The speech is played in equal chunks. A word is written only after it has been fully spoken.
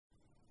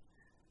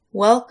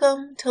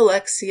Welcome to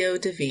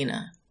Lectio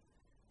Divina.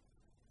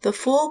 The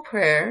full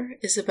prayer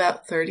is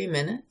about 30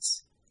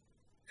 minutes.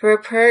 For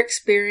a prayer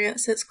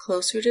experience that's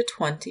closer to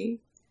 20,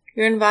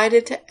 you're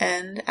invited to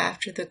end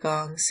after the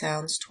gong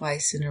sounds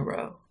twice in a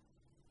row.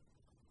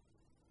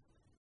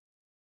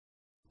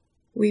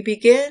 We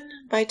begin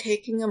by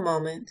taking a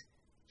moment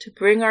to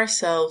bring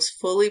ourselves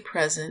fully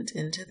present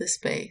into the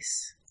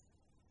space,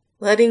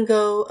 letting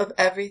go of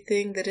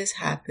everything that has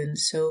happened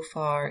so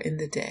far in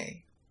the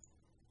day.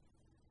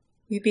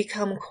 We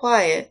become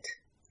quiet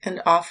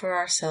and offer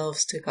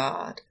ourselves to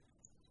God.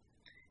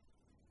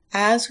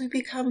 As we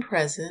become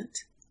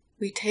present,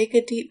 we take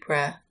a deep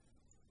breath,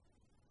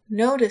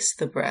 notice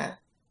the breath,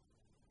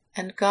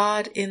 and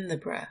God in the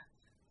breath,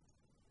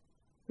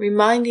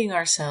 reminding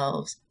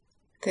ourselves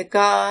that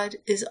God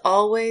is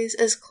always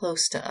as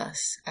close to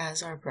us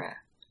as our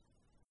breath.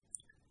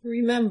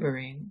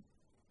 Remembering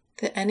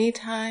that any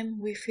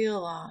time we feel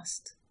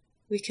lost,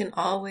 we can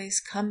always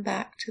come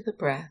back to the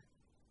breath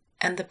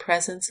and the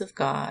presence of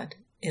God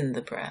in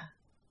the breath.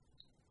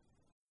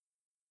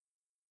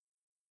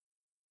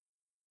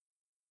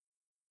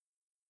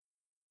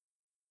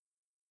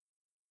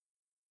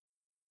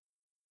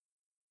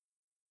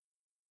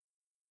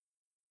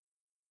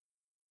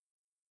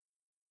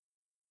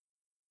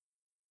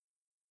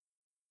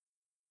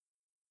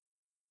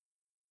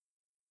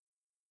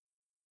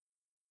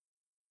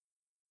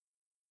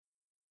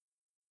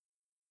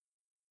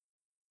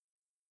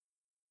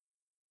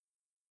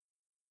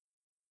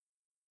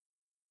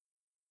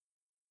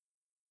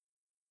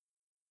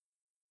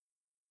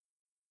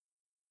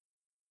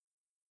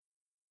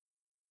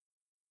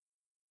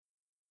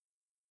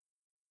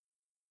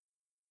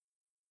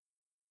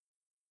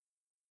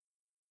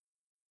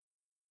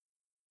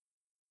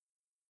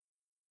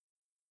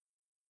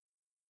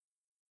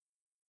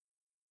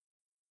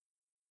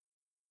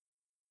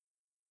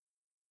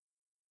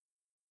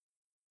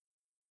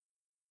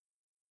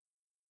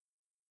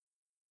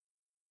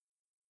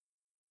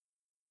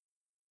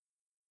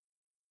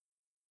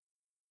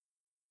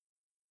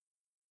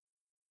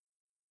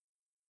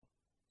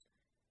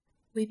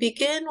 We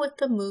begin with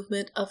the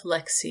movement of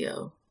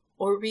Lectio,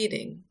 or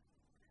reading.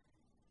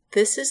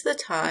 This is the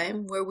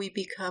time where we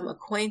become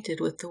acquainted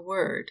with the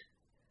Word.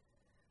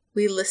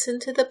 We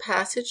listen to the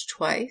passage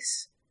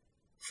twice,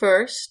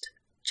 first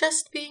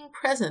just being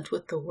present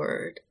with the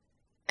Word,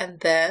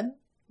 and then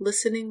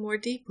listening more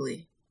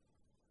deeply.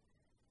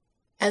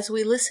 As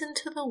we listen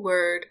to the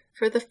Word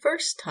for the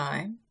first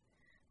time,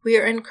 we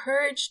are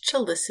encouraged to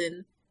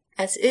listen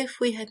as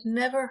if we had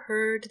never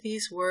heard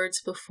these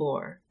words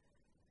before.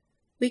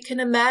 We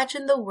can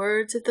imagine the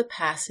words of the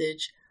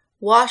passage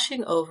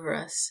washing over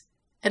us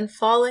and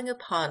falling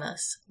upon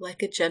us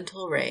like a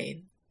gentle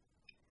rain.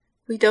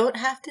 We don't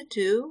have to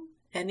do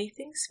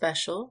anything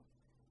special,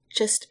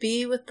 just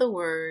be with the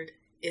Word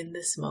in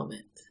this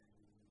moment.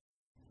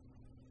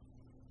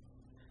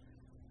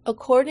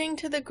 According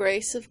to the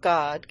grace of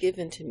God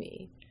given to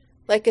me,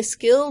 like a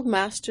skilled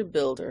master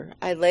builder,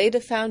 I laid a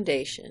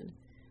foundation,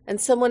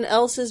 and someone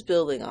else is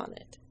building on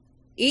it.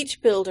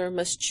 Each builder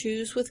must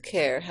choose with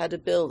care how to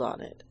build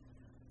on it,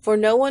 for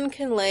no one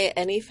can lay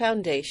any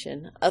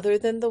foundation other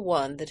than the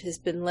one that has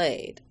been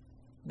laid.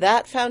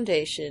 That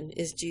foundation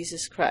is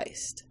Jesus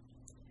Christ.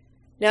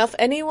 Now if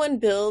anyone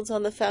builds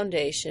on the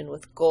foundation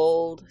with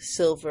gold,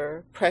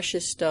 silver,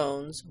 precious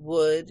stones,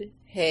 wood,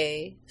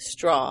 hay,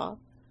 straw,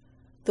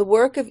 the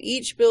work of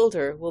each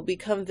builder will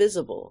become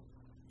visible,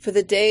 for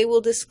the day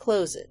will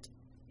disclose it,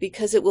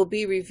 because it will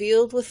be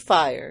revealed with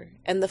fire,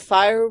 and the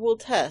fire will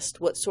test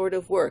what sort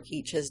of work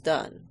each has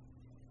done.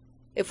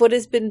 If what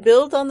has been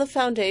built on the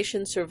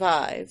foundation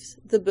survives,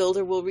 the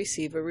builder will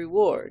receive a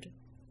reward.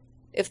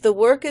 If the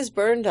work is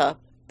burned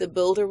up, the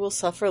builder will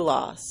suffer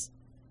loss.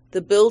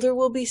 The builder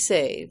will be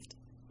saved,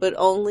 but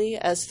only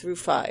as through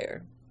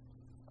fire.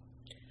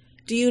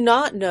 Do you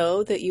not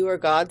know that you are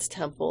God's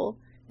temple,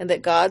 and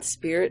that God's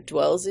Spirit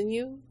dwells in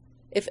you?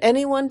 If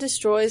anyone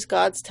destroys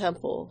God's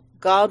temple,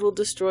 God will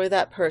destroy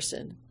that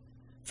person.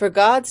 For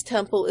God's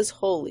temple is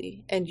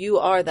holy, and you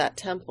are that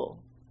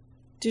temple.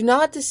 Do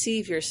not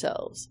deceive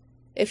yourselves.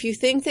 If you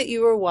think that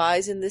you are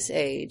wise in this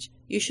age,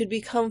 you should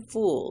become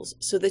fools,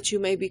 so that you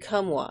may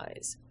become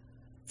wise.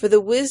 For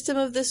the wisdom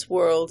of this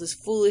world is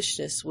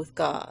foolishness with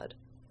God.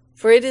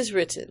 For it is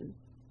written,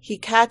 He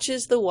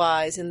catches the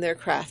wise in their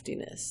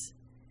craftiness.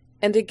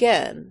 And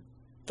again,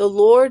 the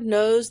Lord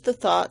knows the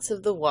thoughts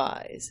of the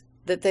wise,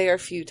 that they are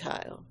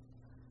futile.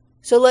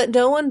 So let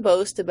no one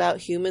boast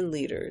about human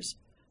leaders,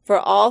 for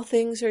all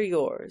things are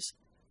yours,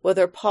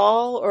 whether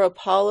Paul or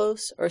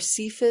Apollos or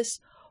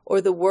Cephas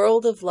or the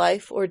world of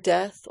life or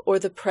death or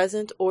the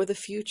present or the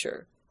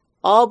future.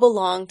 All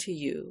belong to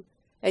you,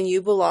 and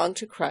you belong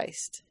to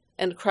Christ,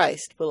 and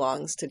Christ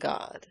belongs to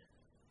God.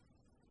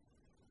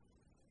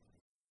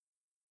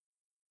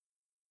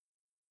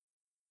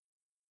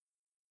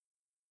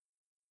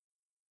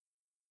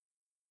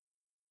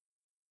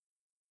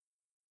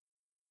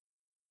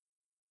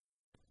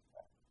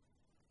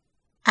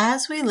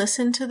 As we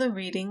listen to the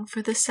reading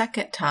for the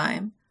second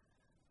time,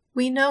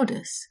 we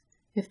notice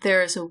if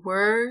there is a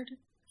word,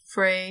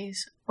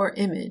 phrase, or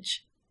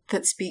image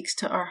that speaks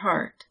to our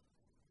heart.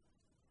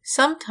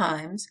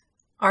 Sometimes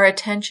our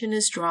attention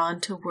is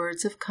drawn to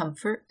words of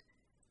comfort,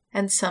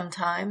 and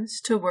sometimes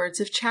to words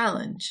of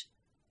challenge.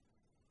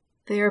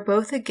 They are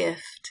both a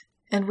gift,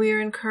 and we are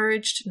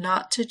encouraged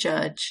not to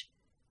judge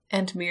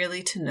and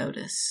merely to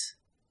notice.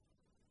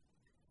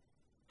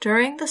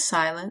 During the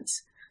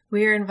silence,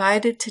 we are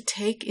invited to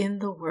take in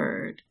the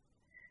word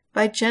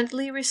by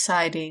gently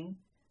reciting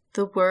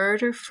the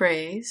word or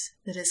phrase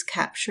that has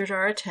captured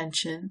our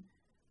attention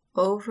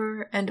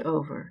over and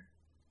over,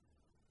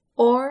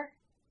 or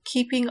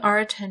keeping our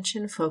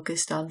attention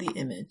focused on the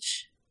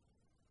image.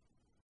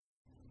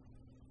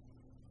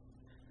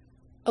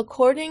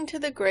 According to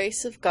the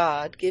grace of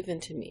God given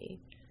to me,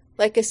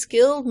 like a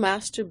skilled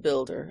master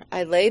builder,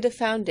 I laid a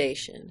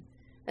foundation,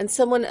 and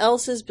someone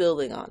else is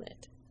building on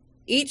it.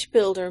 Each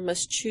builder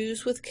must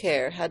choose with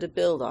care how to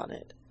build on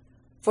it,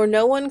 for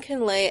no one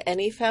can lay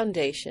any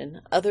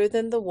foundation other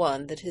than the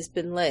one that has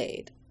been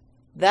laid.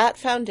 That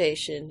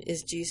foundation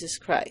is Jesus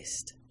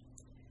Christ.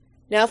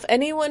 Now if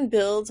anyone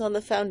builds on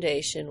the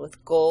foundation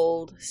with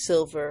gold,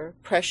 silver,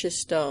 precious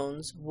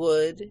stones,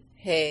 wood,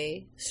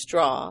 hay,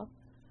 straw,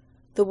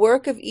 the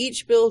work of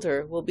each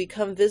builder will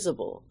become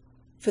visible,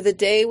 for the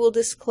day will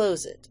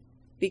disclose it,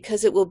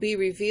 because it will be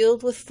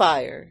revealed with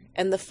fire,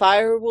 and the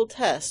fire will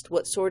test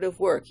what sort of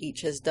work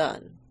each has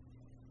done.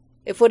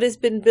 If what has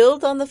been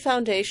built on the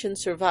foundation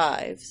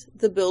survives,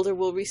 the builder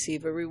will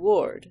receive a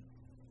reward.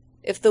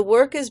 If the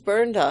work is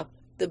burned up,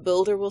 the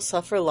builder will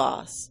suffer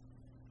loss.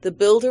 The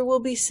builder will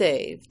be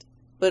saved,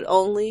 but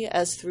only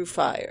as through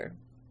fire.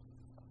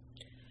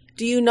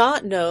 Do you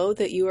not know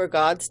that you are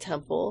God's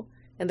temple,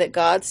 and that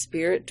God's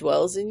Spirit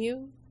dwells in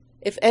you?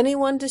 If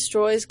anyone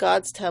destroys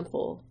God's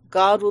temple,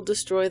 God will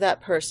destroy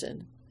that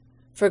person.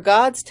 For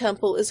God's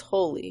temple is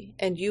holy,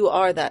 and you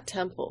are that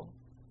temple.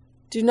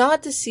 Do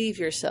not deceive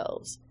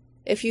yourselves.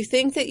 If you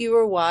think that you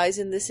are wise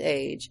in this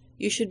age,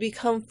 you should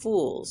become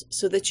fools,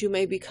 so that you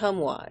may become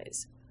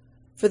wise.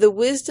 For the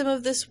wisdom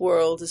of this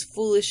world is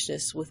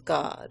foolishness with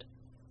God.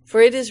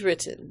 For it is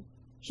written,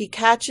 He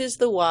catches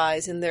the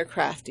wise in their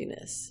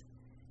craftiness.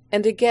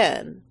 And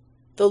again,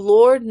 the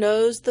Lord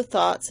knows the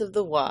thoughts of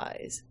the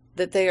wise,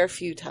 that they are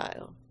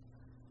futile.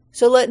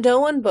 So let no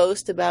one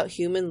boast about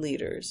human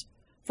leaders,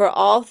 for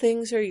all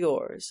things are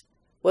yours,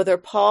 whether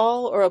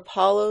Paul or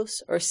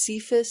Apollos or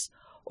Cephas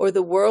or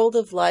the world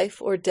of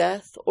life or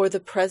death or the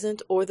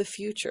present or the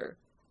future.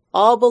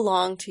 All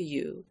belong to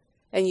you,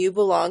 and you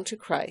belong to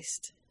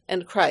Christ,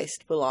 and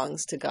Christ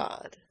belongs to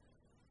God.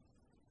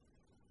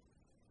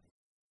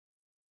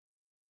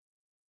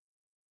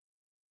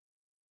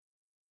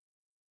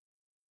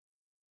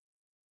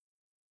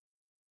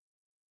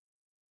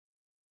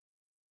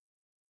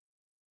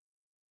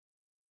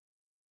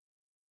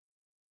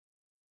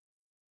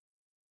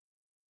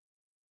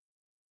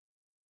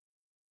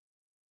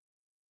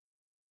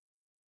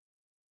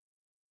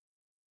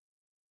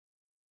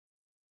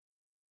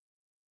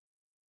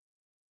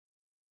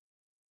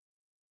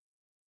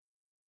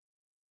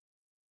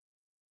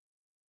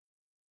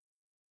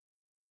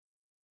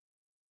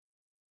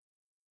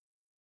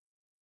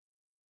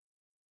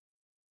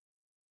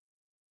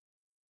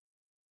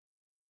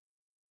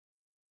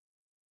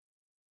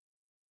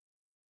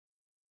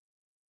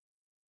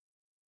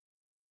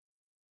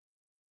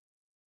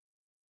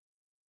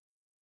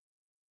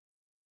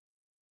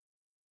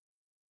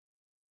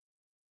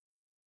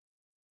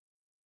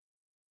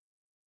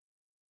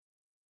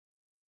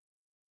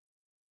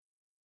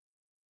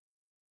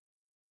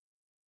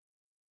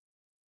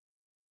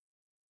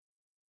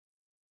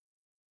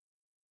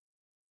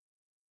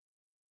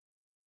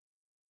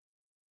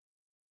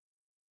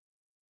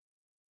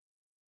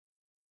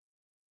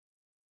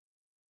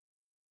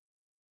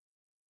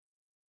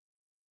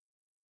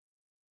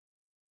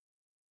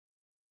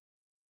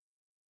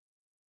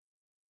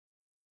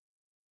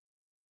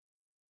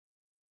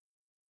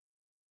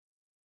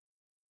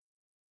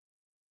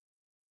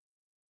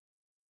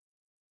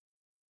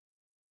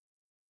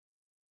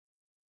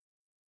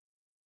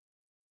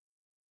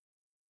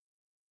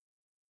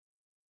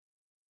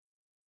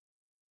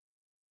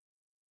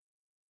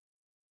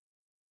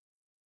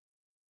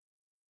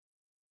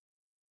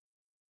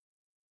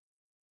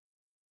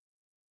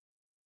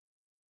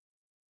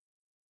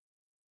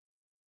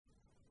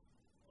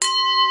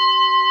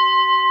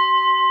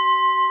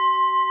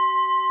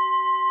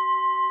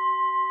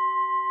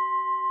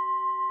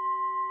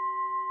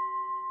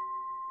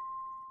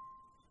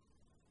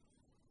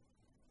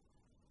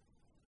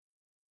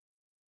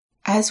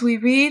 As we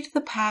read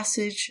the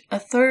passage a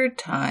third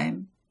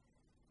time,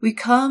 we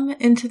come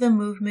into the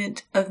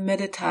movement of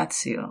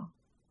meditatio,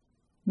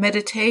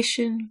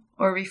 meditation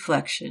or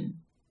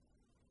reflection.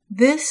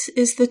 This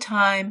is the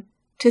time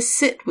to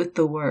sit with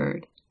the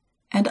Word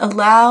and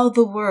allow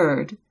the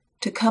Word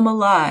to come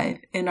alive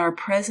in our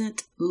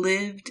present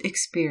lived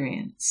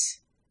experience.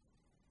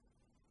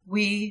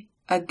 We,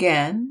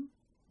 again,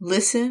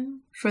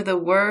 listen for the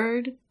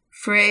word,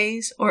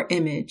 phrase, or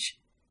image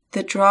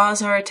that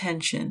draws our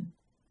attention.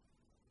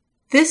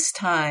 This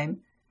time,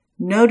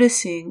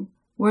 noticing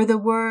where the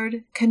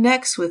Word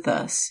connects with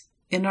us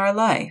in our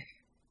life?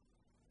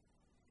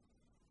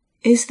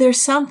 Is there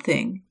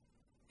something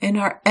in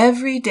our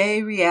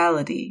everyday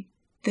reality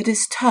that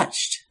is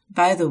touched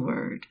by the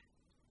Word?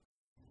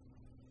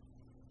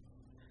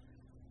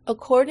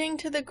 According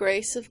to the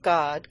grace of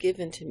God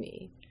given to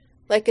me,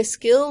 like a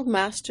skilled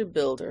master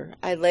builder,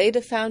 I laid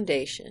a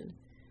foundation,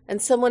 and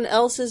someone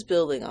else is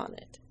building on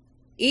it.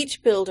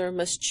 Each builder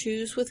must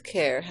choose with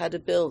care how to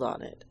build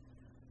on it,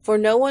 for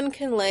no one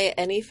can lay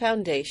any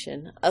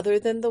foundation other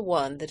than the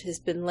one that has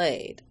been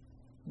laid.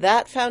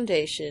 That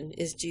foundation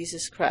is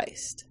Jesus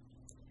Christ.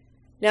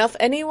 Now if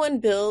anyone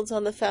builds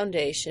on the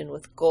foundation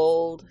with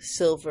gold,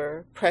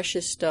 silver,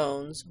 precious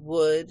stones,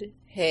 wood,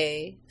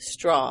 hay,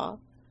 straw,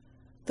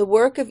 the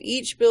work of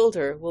each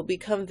builder will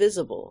become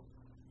visible,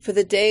 for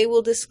the day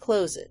will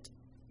disclose it,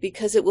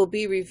 because it will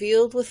be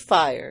revealed with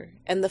fire,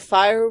 and the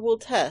fire will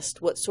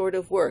test what sort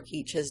of work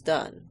each has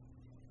done.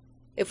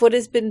 If what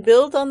has been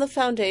built on the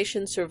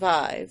foundation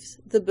survives,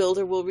 the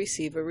builder will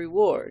receive a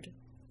reward.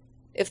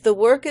 If the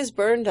work is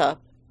burned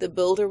up, the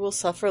builder will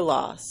suffer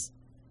loss.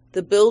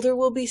 The builder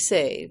will be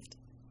saved,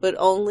 but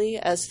only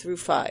as through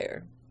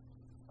fire.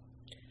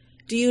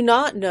 Do you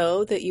not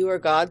know that you are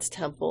God's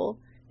temple,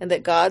 and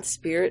that God's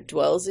Spirit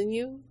dwells in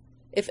you?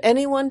 If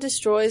anyone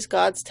destroys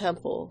God's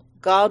temple,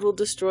 God will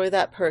destroy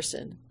that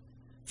person.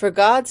 For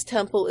God's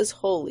temple is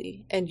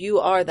holy, and you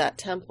are that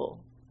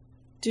temple.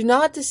 Do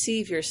not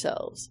deceive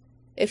yourselves.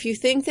 If you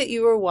think that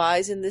you are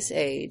wise in this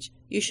age,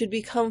 you should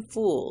become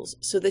fools,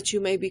 so that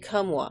you may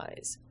become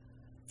wise.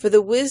 For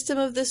the wisdom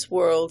of this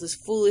world is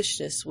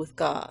foolishness with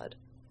God.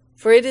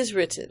 For it is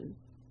written,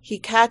 He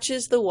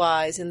catches the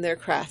wise in their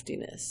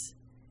craftiness.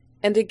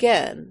 And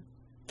again,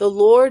 the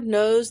Lord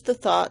knows the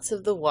thoughts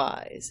of the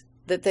wise,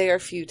 that they are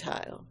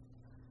futile.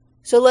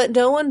 So let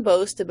no one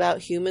boast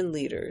about human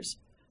leaders,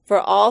 for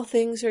all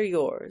things are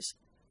yours,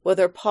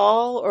 whether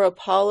Paul or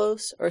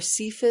Apollos or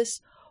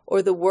Cephas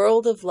or the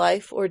world of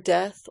life or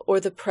death or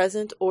the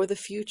present or the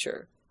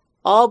future.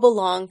 All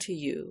belong to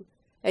you,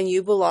 and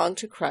you belong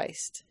to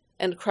Christ,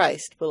 and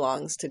Christ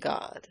belongs to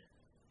God.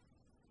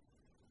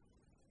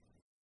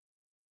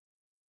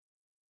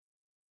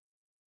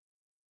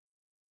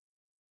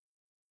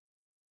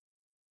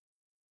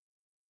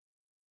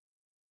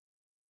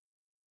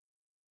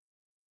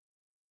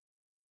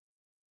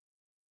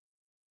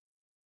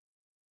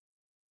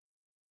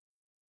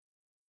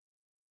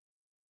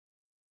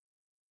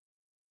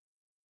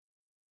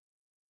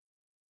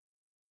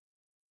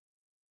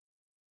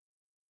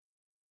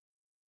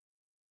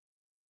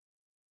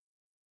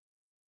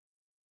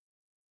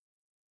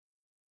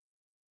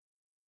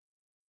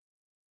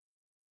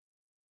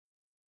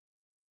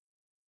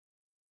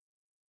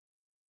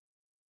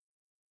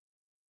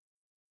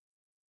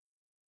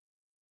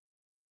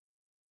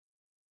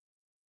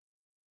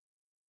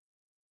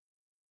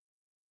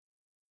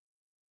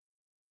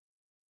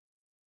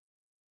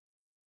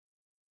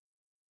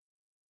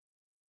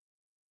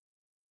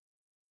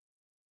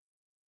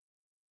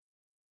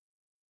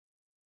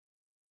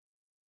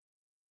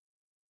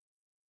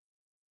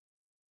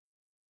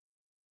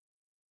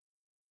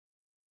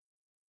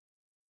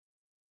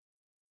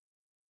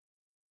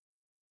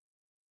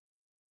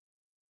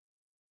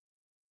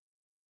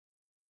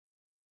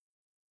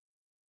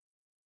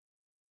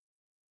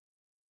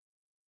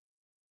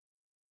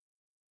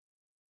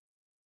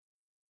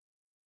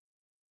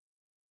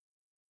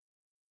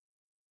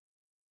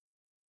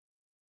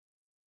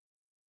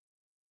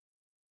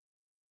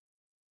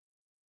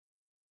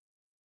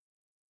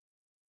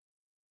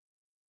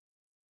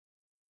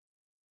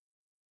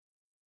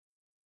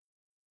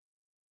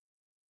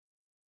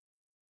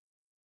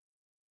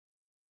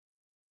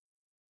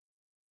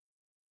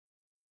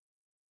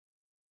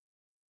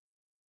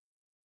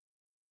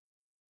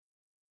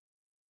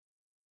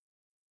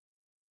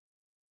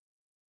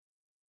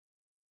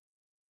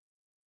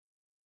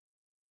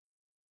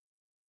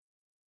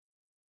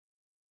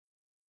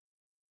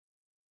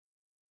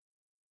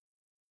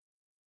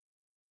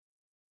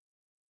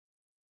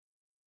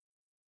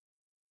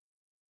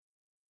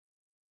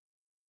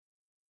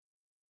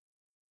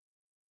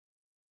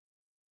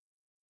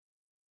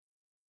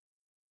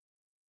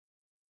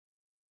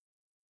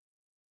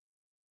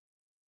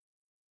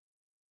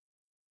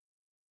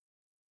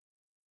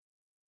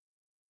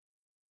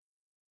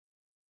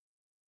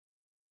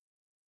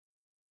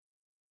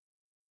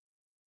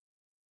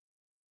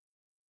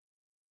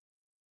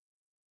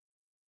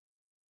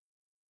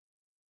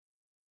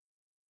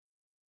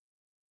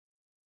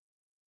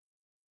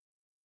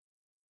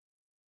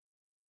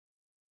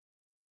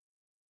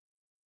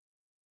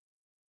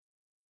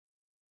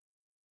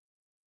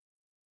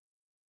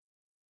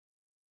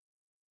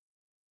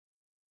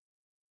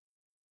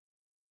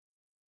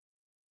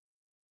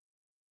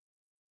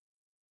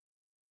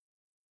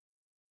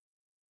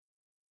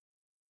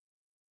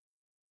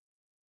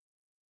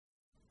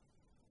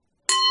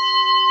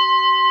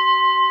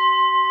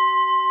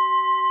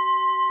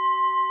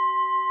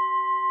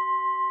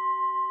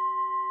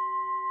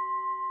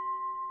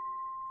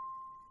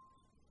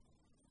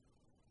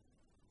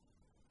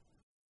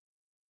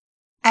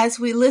 As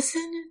we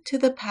listen to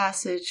the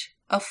passage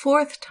a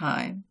fourth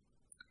time,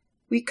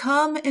 we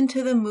come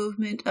into the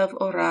movement of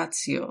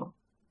oratio,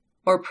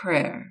 or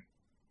prayer,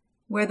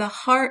 where the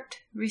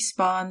heart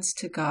responds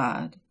to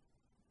God.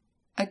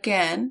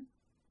 Again,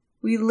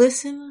 we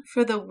listen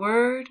for the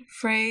word,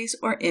 phrase,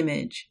 or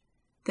image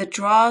that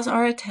draws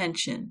our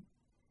attention,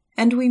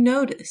 and we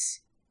notice,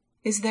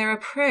 is there a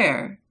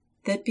prayer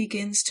that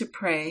begins to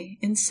pray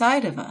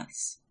inside of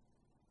us?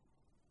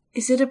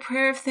 Is it a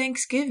prayer of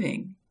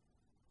thanksgiving?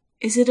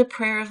 Is it a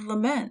prayer of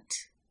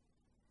lament?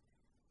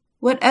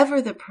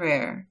 Whatever the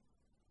prayer,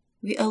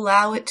 we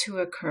allow it to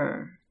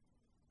occur.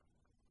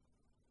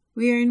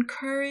 We are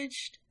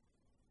encouraged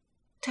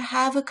to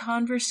have a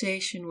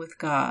conversation with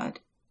God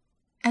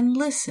and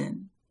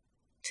listen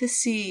to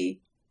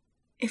see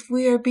if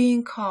we are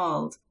being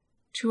called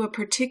to a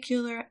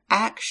particular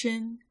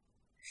action,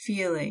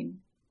 feeling,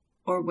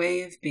 or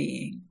way of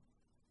being.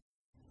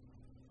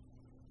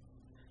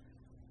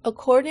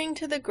 According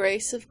to the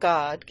grace of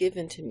God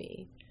given to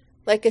me,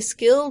 like a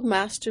skilled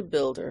master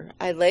builder,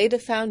 I laid a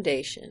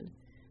foundation,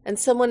 and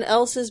someone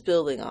else is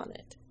building on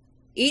it.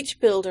 Each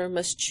builder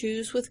must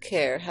choose with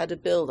care how to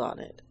build on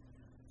it,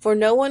 for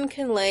no one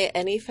can lay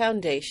any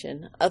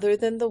foundation other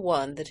than the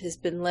one that has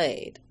been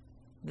laid.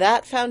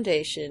 That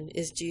foundation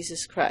is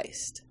Jesus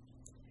Christ.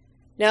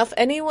 Now if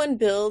anyone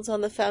builds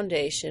on the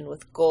foundation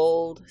with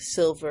gold,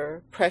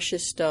 silver,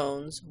 precious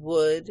stones,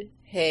 wood,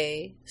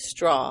 hay,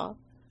 straw,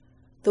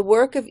 the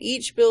work of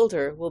each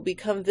builder will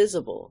become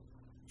visible,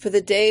 for the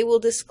day will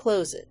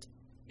disclose it,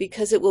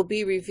 because it will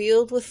be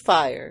revealed with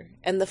fire,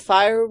 and the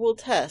fire will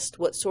test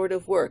what sort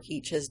of work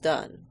each has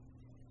done.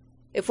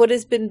 If what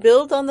has been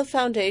built on the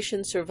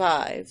foundation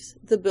survives,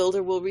 the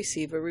builder will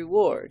receive a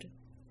reward.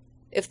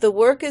 If the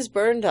work is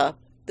burned up,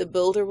 the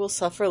builder will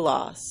suffer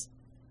loss.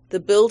 The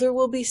builder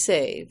will be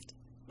saved,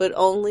 but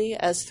only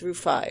as through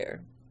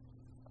fire.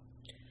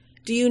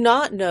 Do you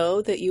not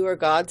know that you are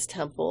God's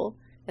temple,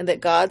 and that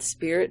God's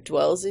Spirit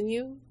dwells in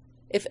you?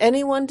 If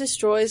anyone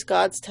destroys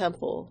God's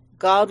temple,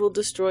 God will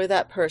destroy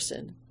that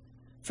person.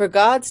 For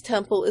God's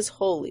temple is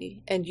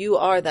holy, and you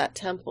are that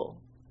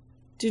temple.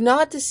 Do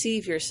not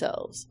deceive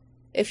yourselves.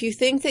 If you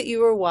think that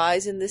you are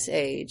wise in this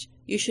age,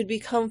 you should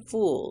become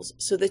fools,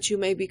 so that you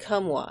may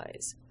become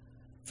wise.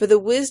 For the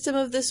wisdom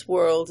of this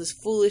world is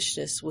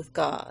foolishness with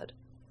God.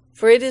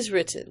 For it is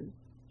written,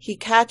 He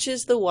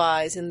catches the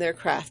wise in their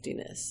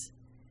craftiness.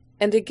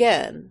 And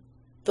again,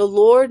 the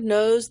Lord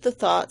knows the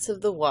thoughts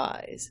of the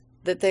wise,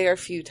 that they are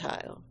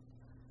futile.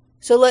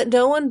 So let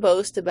no one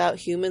boast about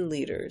human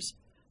leaders,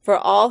 for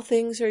all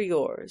things are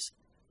yours,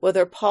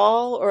 whether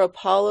Paul or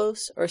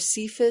Apollos or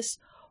Cephas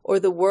or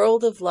the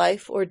world of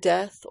life or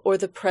death or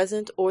the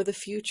present or the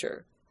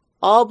future.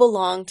 All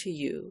belong to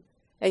you,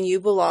 and you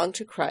belong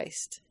to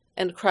Christ,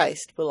 and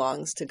Christ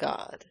belongs to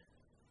God.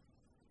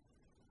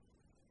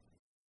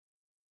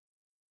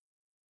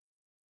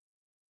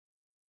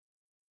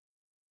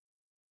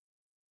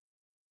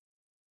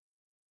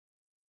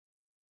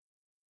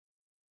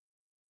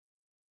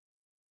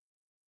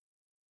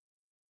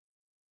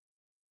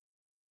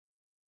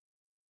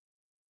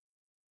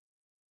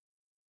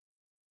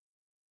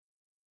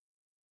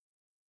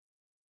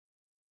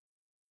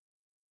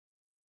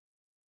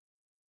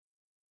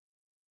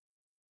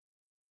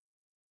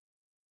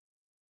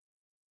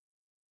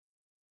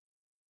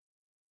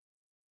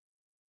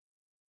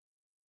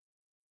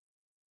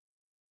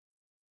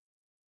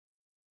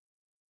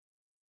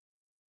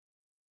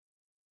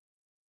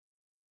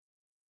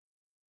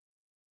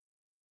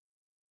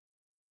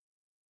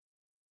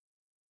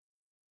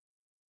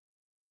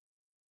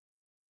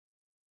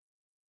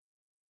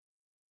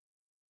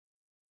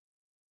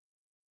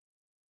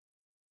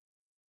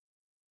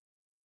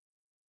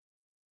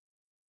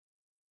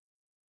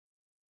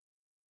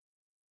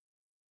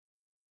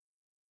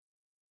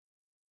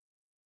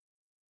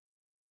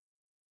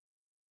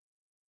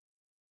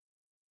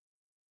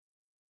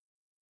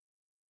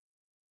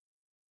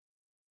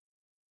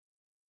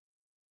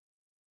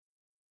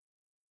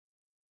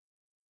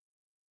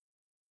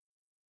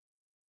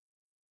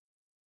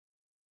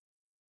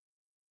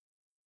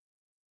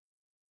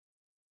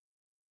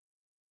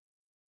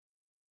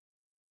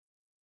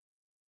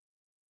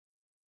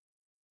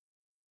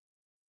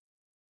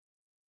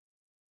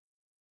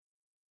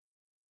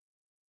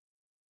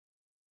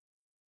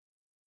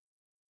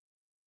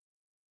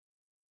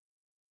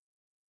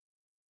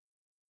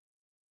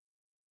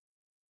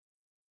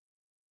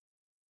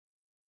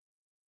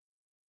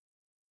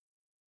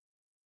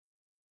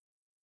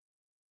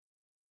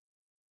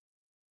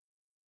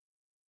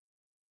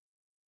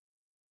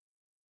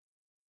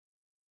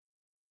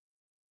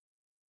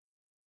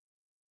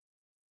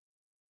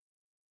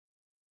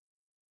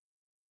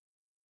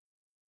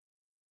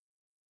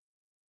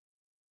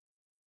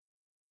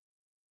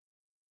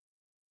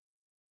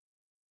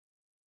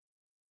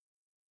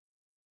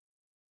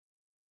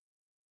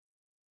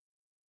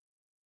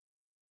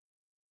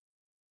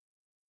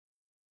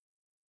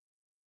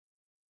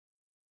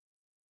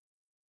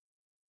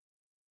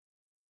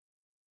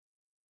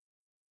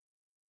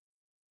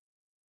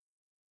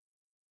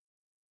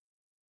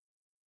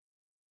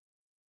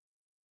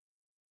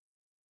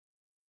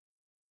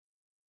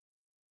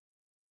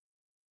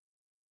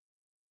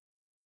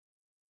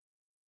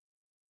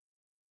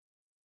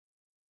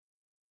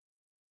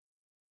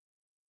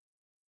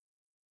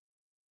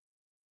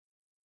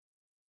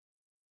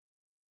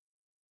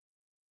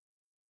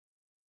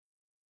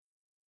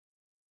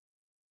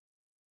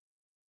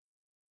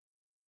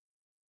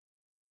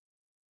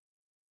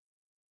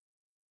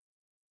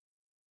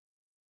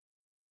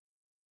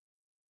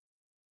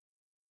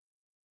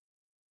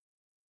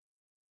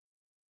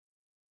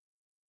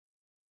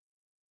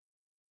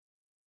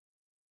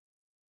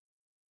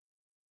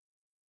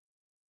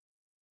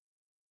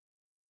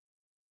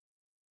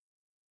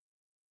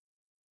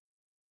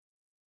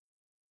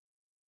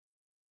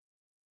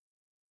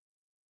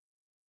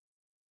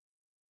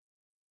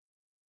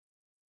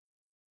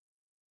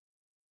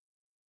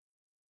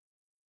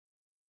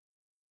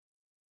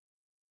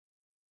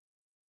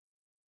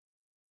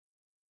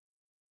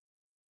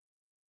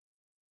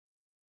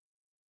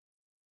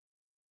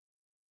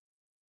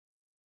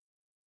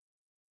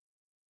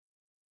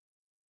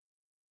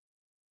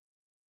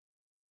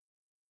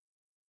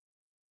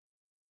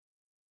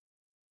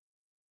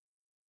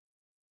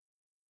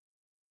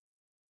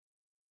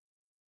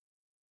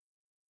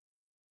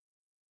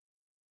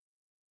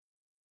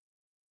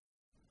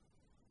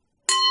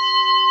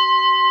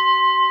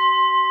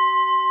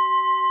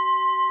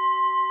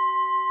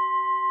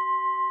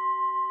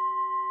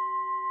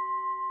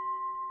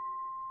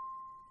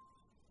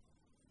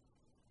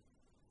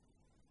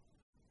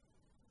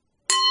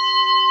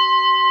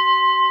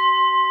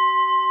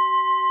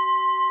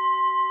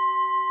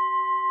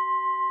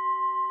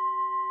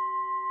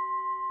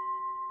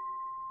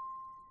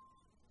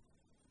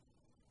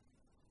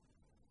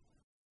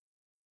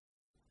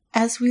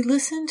 as we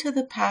listen to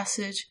the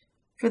passage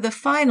for the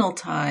final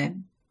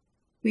time,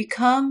 we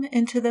come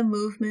into the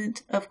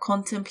movement of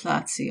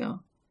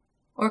contemplatio,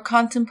 or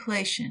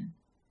contemplation,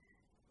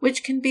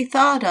 which can be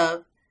thought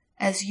of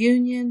as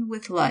union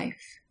with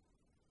life.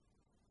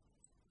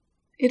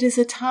 It is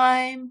a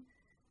time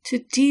to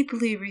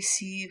deeply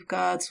receive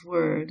God's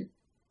word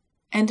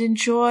and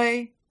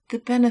enjoy the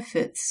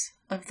benefits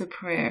of the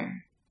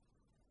prayer.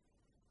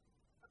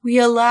 We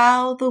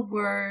allow the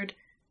word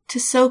to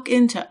soak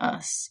into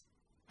us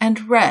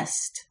and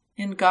rest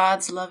in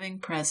God's loving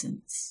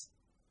presence.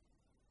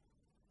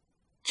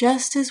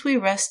 Just as we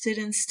rested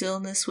in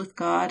stillness with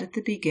God at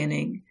the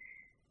beginning,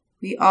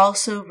 we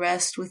also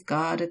rest with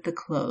God at the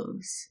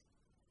close.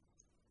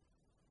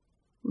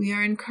 We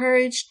are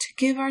encouraged to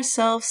give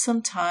ourselves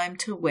some time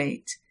to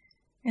wait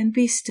and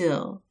be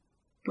still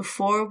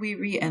before we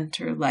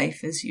re-enter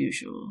life as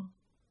usual.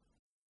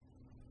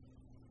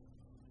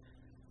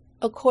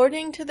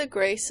 According to the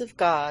grace of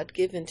God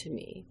given to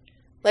me,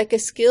 like a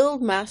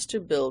skilled master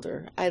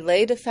builder, I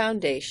laid a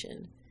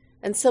foundation,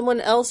 and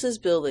someone else is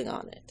building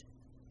on it.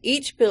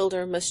 Each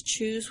builder must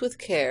choose with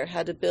care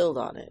how to build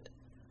on it,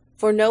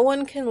 for no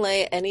one can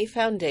lay any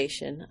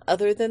foundation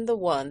other than the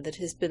one that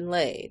has been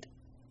laid.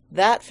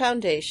 That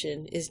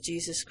foundation is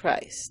Jesus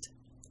Christ.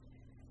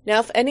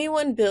 Now if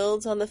anyone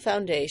builds on the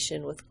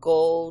foundation with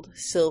gold,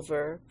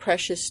 silver,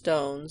 precious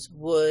stones,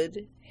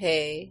 wood,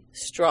 hay,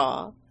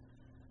 straw,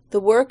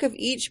 the work of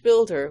each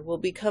builder will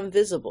become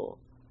visible,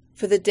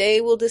 for the day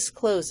will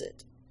disclose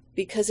it,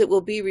 because it will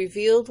be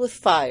revealed with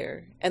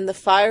fire, and the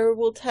fire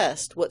will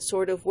test what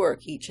sort of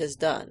work each has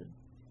done.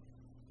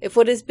 If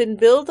what has been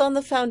built on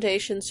the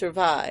foundation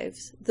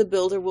survives, the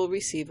builder will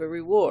receive a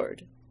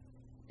reward.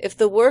 If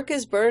the work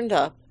is burned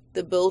up,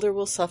 the builder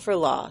will suffer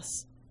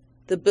loss.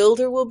 The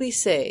builder will be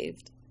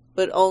saved,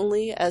 but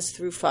only as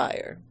through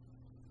fire.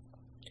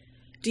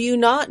 Do you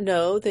not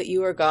know that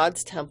you are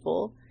God's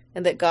temple,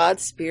 and that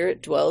God's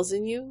Spirit dwells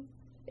in you?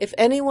 If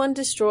anyone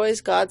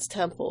destroys God's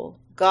temple,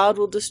 God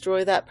will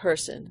destroy that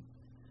person.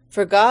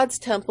 For God's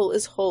temple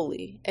is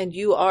holy, and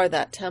you are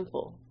that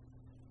temple.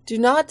 Do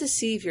not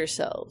deceive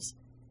yourselves.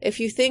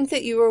 If you think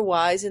that you are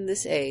wise in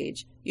this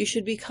age, you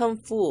should become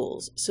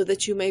fools, so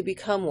that you may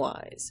become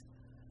wise.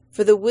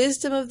 For the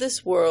wisdom of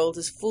this world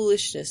is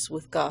foolishness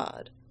with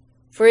God.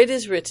 For it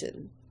is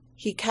written,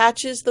 He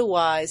catches the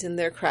wise in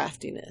their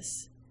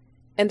craftiness.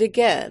 And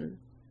again,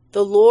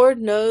 the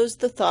Lord knows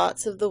the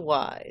thoughts of the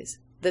wise,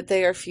 that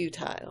they are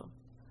futile.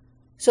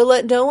 So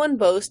let no one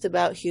boast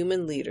about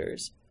human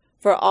leaders,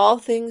 for all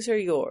things are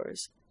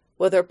yours,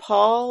 whether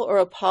Paul or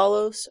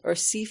Apollos or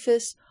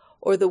Cephas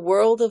or the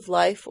world of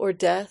life or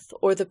death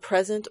or the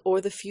present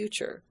or the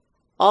future.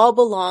 All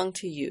belong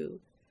to you,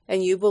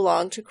 and you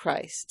belong to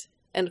Christ,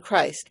 and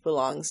Christ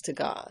belongs to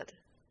God.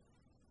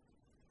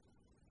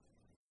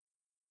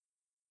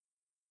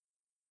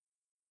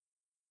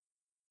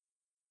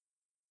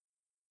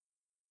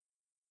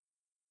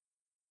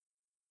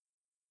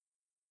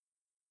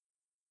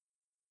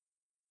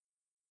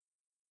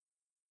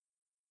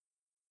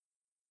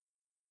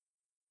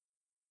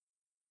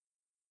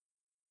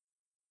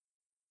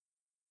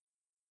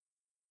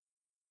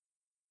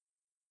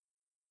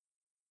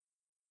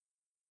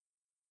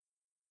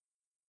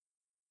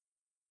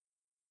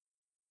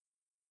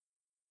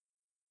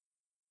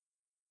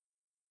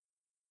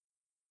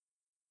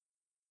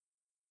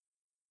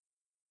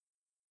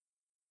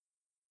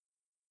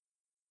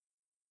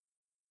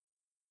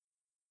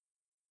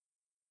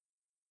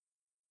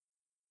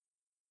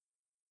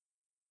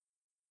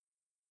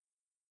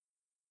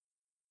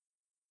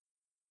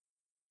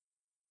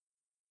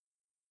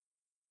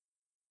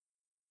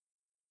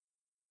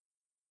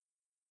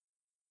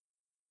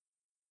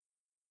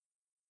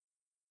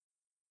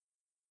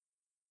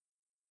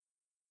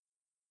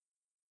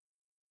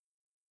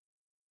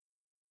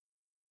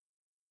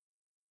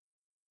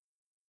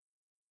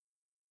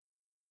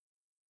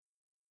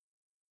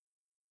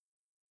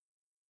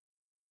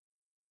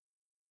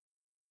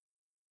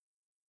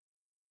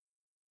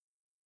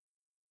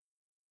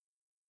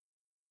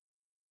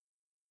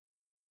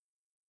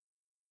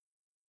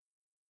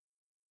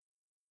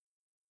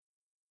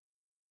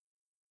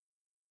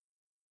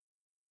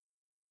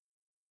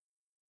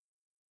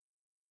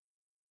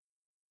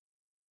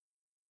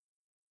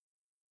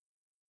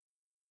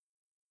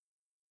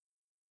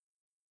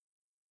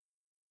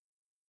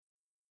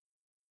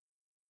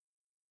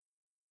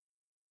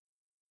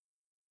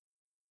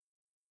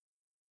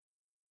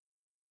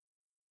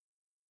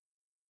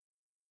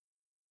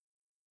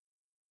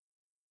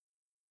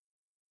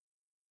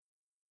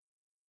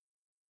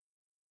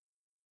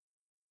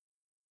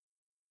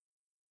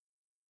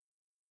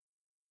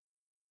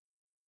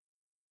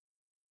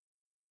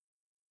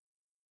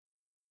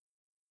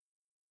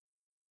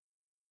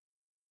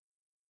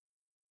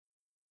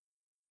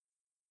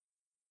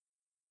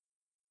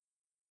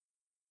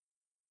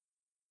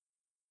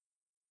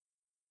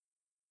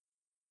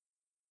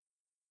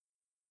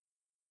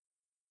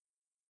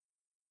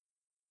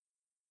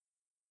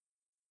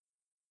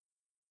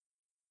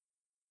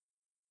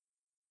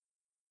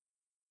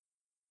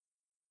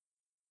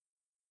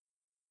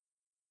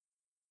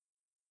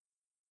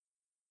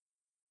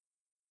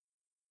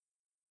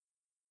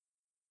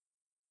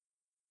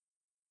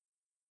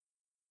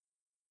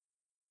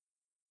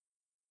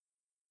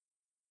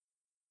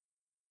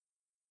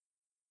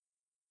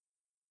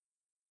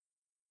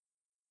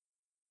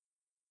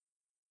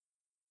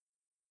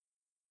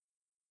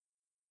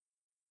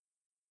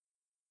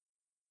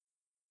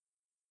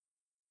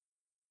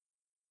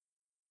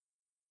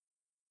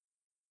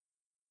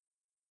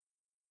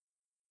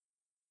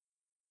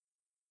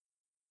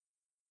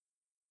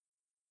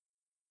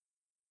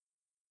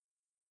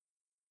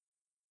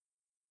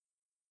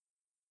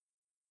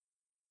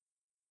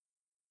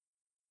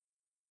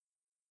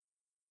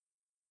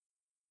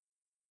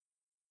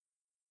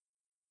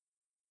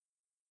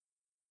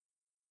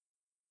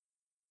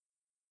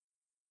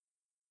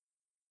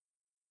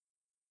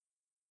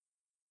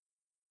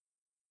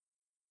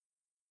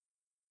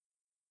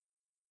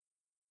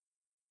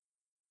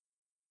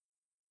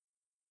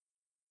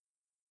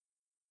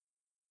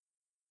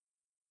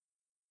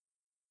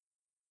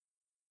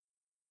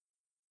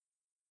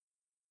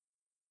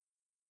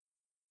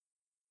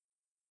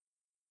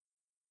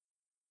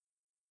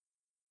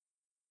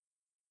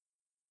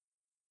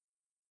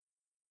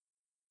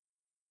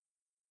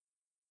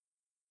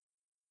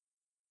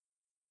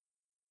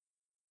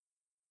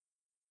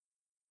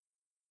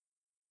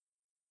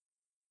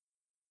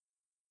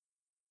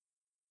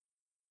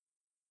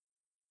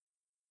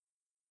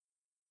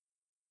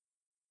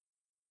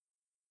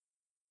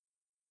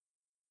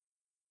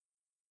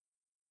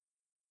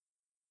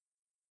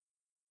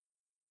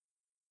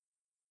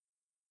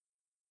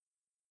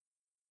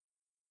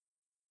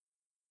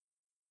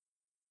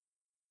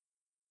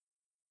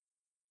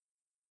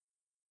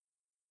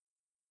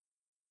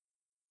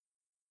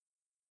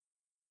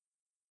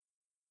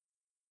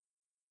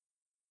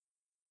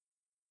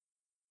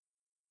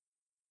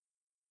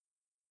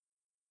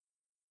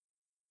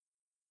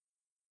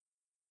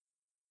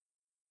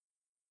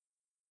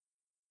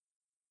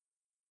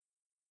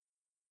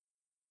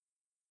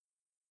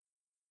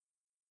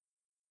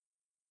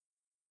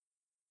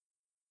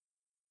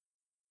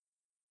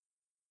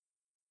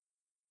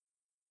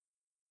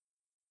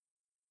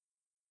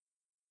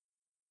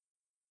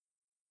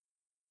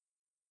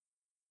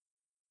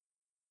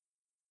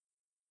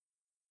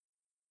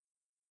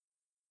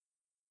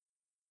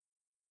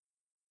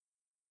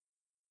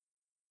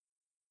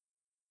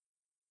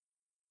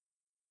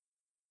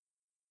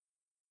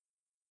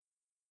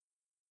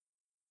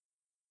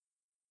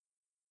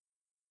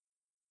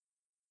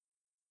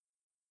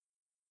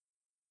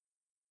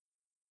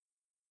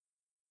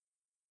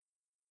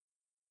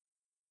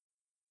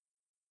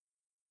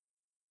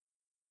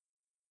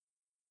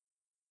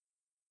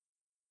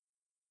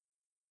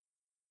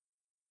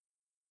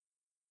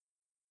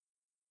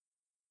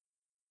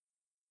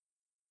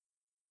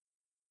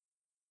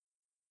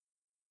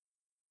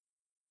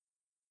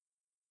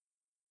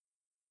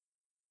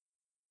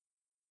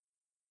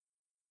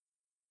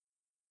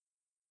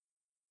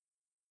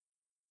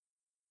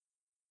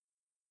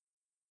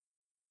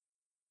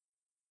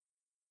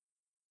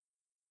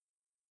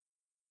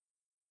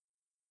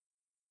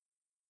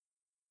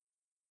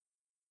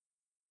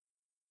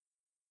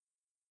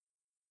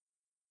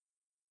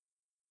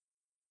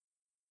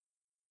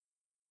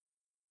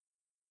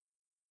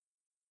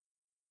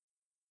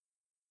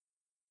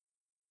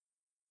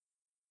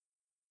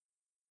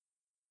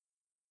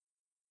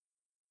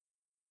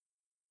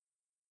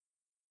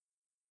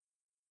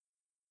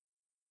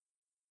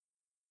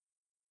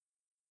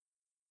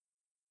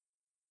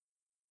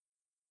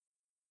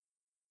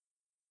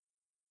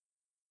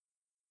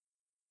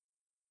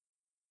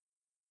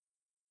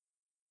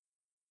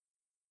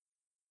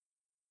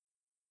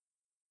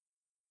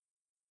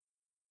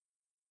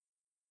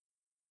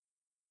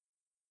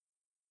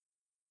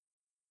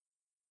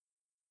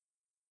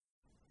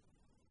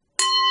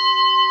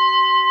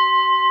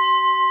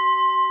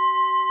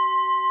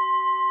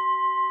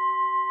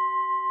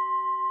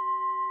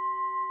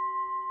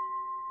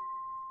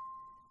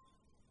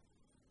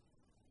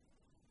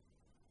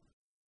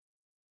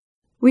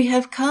 We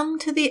have come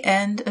to the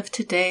end of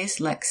today's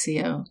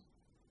Lectio.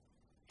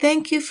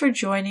 Thank you for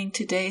joining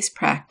today's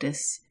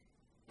practice,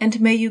 and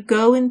may you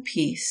go in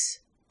peace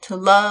to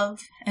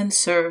love and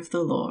serve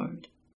the Lord.